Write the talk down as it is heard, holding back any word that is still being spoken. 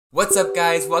What's up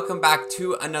guys, welcome back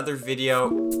to another video.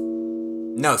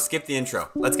 No, skip the intro.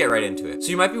 Let's get right into it. So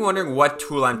you might be wondering what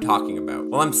tool I'm talking about.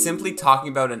 Well, I'm simply talking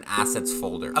about an assets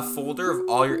folder. A folder of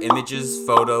all your images,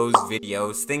 photos,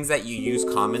 videos, things that you use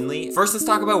commonly. First, let's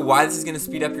talk about why this is gonna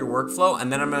speed up your workflow,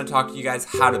 and then I'm gonna talk to you guys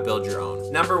how to build your own.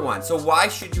 Number one, so why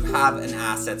should you have an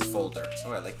assets folder?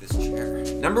 Oh, I like this chair.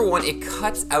 Number one, it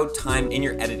cuts out time in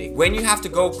your editing. When you have to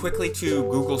go quickly to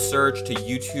Google search, to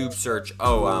YouTube search,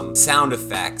 sound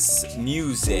effects,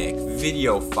 music,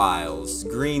 video files,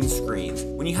 green screens.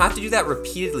 When you have to do that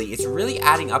repeatedly, it's really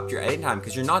adding up your editing time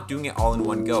because you're not doing it all in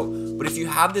one go. But if you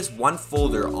have this one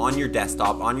folder on your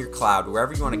desktop, on your cloud,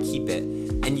 wherever you want to keep it,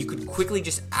 and you could quickly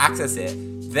just access it,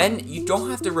 then you don't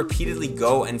have to repeatedly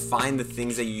go and find the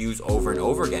things that you use over and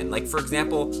over again. Like for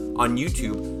example, on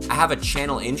YouTube, I have a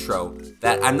channel intro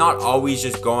that I'm not always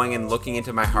just going and looking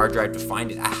into my hard drive to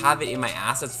find it. I have it in my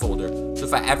assets folder. So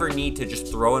if I ever need to just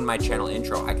throw in my channel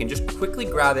intro, I can just quickly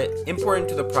grab it, import it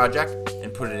into the project,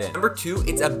 and put it in. Number two,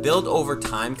 it's a build over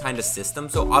time kind of system.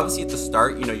 So obviously at the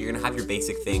start, you're gonna have your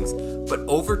basic things, but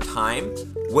over time,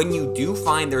 when you do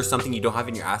find there's something you don't have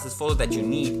in your assets folder that you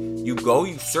need, you go,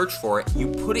 you search for it, you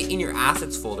put it in your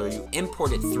assets folder, you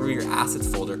import it through your assets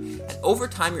folder, and over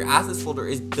time your assets folder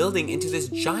is building into this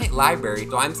giant library.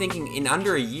 So I'm thinking in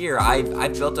under a year,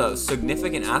 I've built a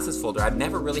significant assets folder. I've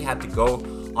never really had to go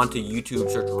onto YouTube,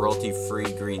 search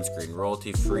royalty-free green screen,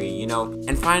 royalty-free,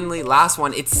 And finally, last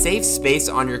one, it saves space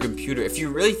on your computer. If you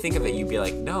really think of it, you'd be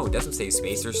like, no, it doesn't save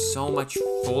space. There's so much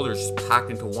folders packed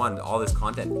into one, all this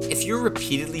content. If you're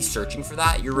repeatedly searching for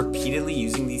that, you're repeatedly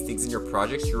using these things in your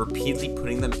projects, you're repeatedly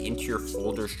putting them into your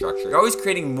folder structure. You're always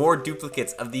creating more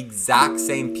duplicates of the exact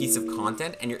same piece of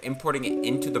content, and you're importing it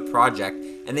into the project,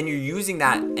 and then you're using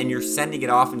that and you're sending it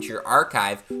off into your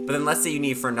archive. But then let's say you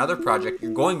need it for another project,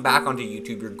 you're going back onto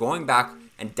YouTube, you're going back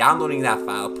and downloading that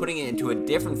file, putting it into a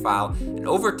different file, and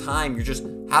over time you're just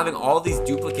having all these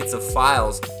duplicates of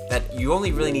files that you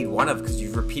only really need one of because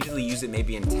you've repeatedly used it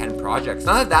maybe in 10 projects.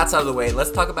 Now that that's out of the way,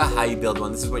 let's talk about how you build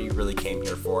one. This is what you really came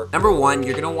here for. Number one,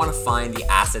 you're gonna wanna find the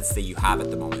assets that you have at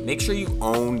the moment. Make sure you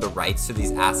own the rights to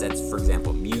these assets. For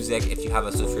example, music. If you have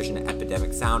a subscription to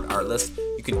Epidemic Sound, Artlist,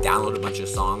 you can download a bunch of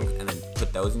songs and then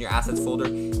put those in your assets folder.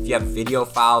 If you have video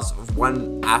files,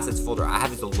 one assets folder I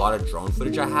have is a lot of drone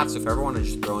footage I have. So if I ever want to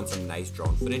just throw in some nice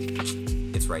drone footage,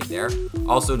 it's right there.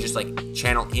 Also just like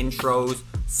channel intros,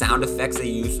 sound effects I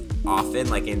use often,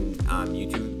 like in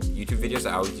YouTube videos,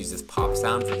 I always use this pop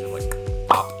sound, for example, like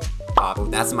pop.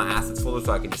 That's in my assets folder,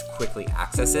 so I can just quickly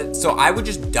access it. So I would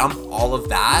just dump all of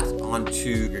that onto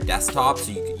your desktop,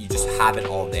 so you just have it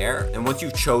all there. And once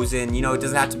you've chosen, it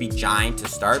doesn't have to be giant to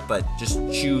start, but just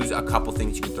choose a couple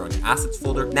things you can throw in your assets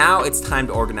folder. Now it's time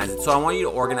to organize it. So I want you to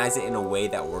organize it in a way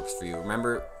that works for you.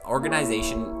 Remember,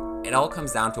 organization, it all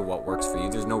comes down to what works for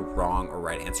you. There's no wrong or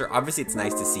right answer. Obviously, it's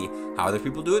nice to see how other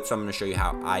people do it, so I'm gonna show you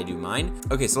how I do mine.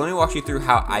 Okay, so let me walk you through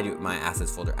how I do my assets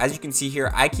folder. As you can see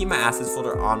here, I keep my assets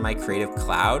folder on my Creative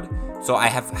Cloud, so I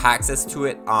have access to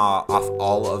it off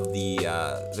all of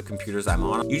the computers I'm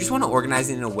on. You just wanna organize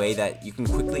it in a way that you can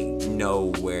quickly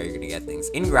know where you're gonna get things.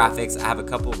 In graphics, I have a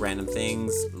couple random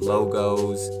things,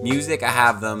 logos. Music, I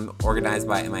have them organized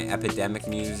by my Epidemic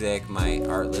music, my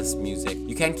Artlist music.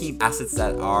 You can keep assets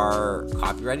that are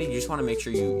copyrighted. You just want to make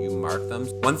sure you mark them.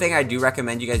 One thing I do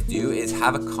recommend you guys do is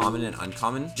have a common and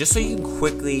uncommon, just so you can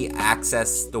quickly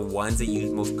access the ones that you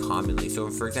use most commonly. So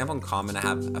for example, in common, I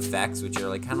have effects, which are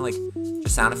like kind of like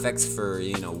just sound effects for,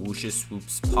 whooshes,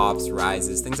 swoops, pops,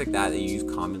 rises, things like that you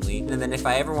use commonly. And then if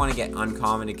I ever want to get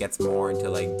uncommon, it gets more into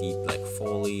like deep, like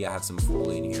Foley. I have some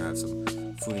Foley in here. I have some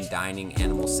food and dining,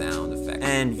 animal sound effects.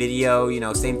 And video,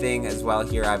 same thing as well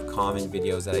here. I have common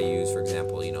videos that I use, for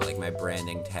example, like my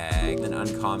branding tag. And then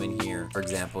uncommon here, for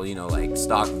example, like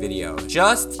stock video.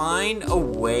 Just find a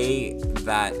way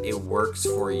that it works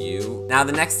for you. Now,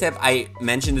 the next tip, I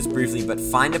mentioned this briefly, but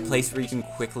find a place where you can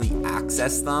quickly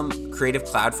access them. Creative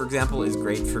Cloud, for example, is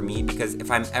great for me because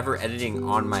if I'm ever editing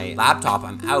on my laptop,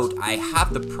 I'm out, I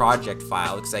have the project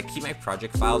file because I keep my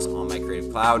project files on my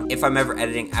Creative Cloud. If I'm ever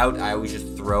editing out, I always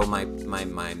just throw my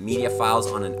media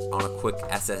files on a quick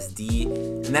SSD,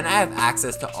 and then I have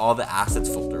access to all the assets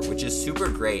folder, which is super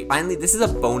great. Finally, this is a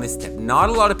bonus tip. Not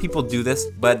a lot of people do this,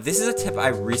 but this is a tip I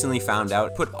recently found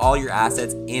out. Put all your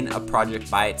assets in a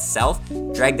project by itself,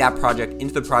 drag that project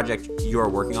into the project you're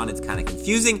working on. It's kind of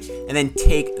confusing, and then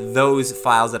take those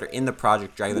files that are in the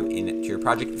project, drag them into your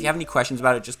project. If you have any questions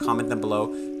about it, just comment them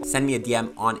below. Send me a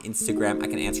DM on Instagram. I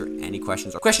can answer any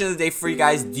questions. Question of the day for you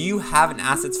guys: do you have an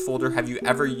assets folder? Have you you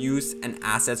ever used an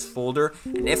assets folder?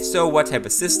 And if so, what type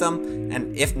of system?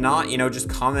 And if not, you know, just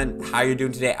comment how you're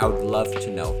doing today. I would love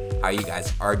to know how you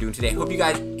guys are doing today. Hope you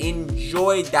guys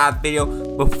enjoyed that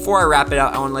video. Before I wrap it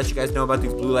up, I want to let you guys know about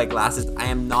these blue light glasses. I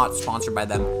am not sponsored by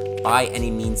them by any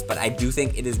means, but I do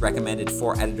think it is recommended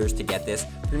for editors to get this.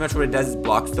 Pretty much what it does is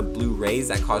blocks the blue rays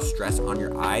that cause stress on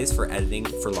your eyes for editing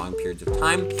for long periods of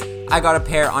time. I got a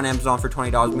pair on Amazon for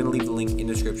 $20. I'm gonna leave the link in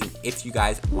the description if you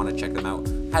guys want to check them out.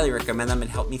 Highly recommend them and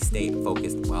help me stay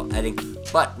focused while editing.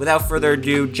 But without further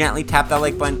ado, gently tap that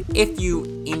like button if you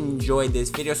enjoyed this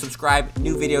video. Subscribe,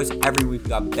 new videos every week. We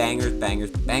got bangers,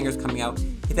 bangers, bangers coming out.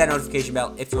 Hit that notification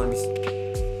bell if you want to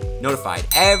be notified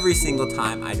every single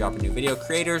time I drop a new video.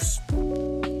 Creators,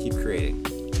 keep creating.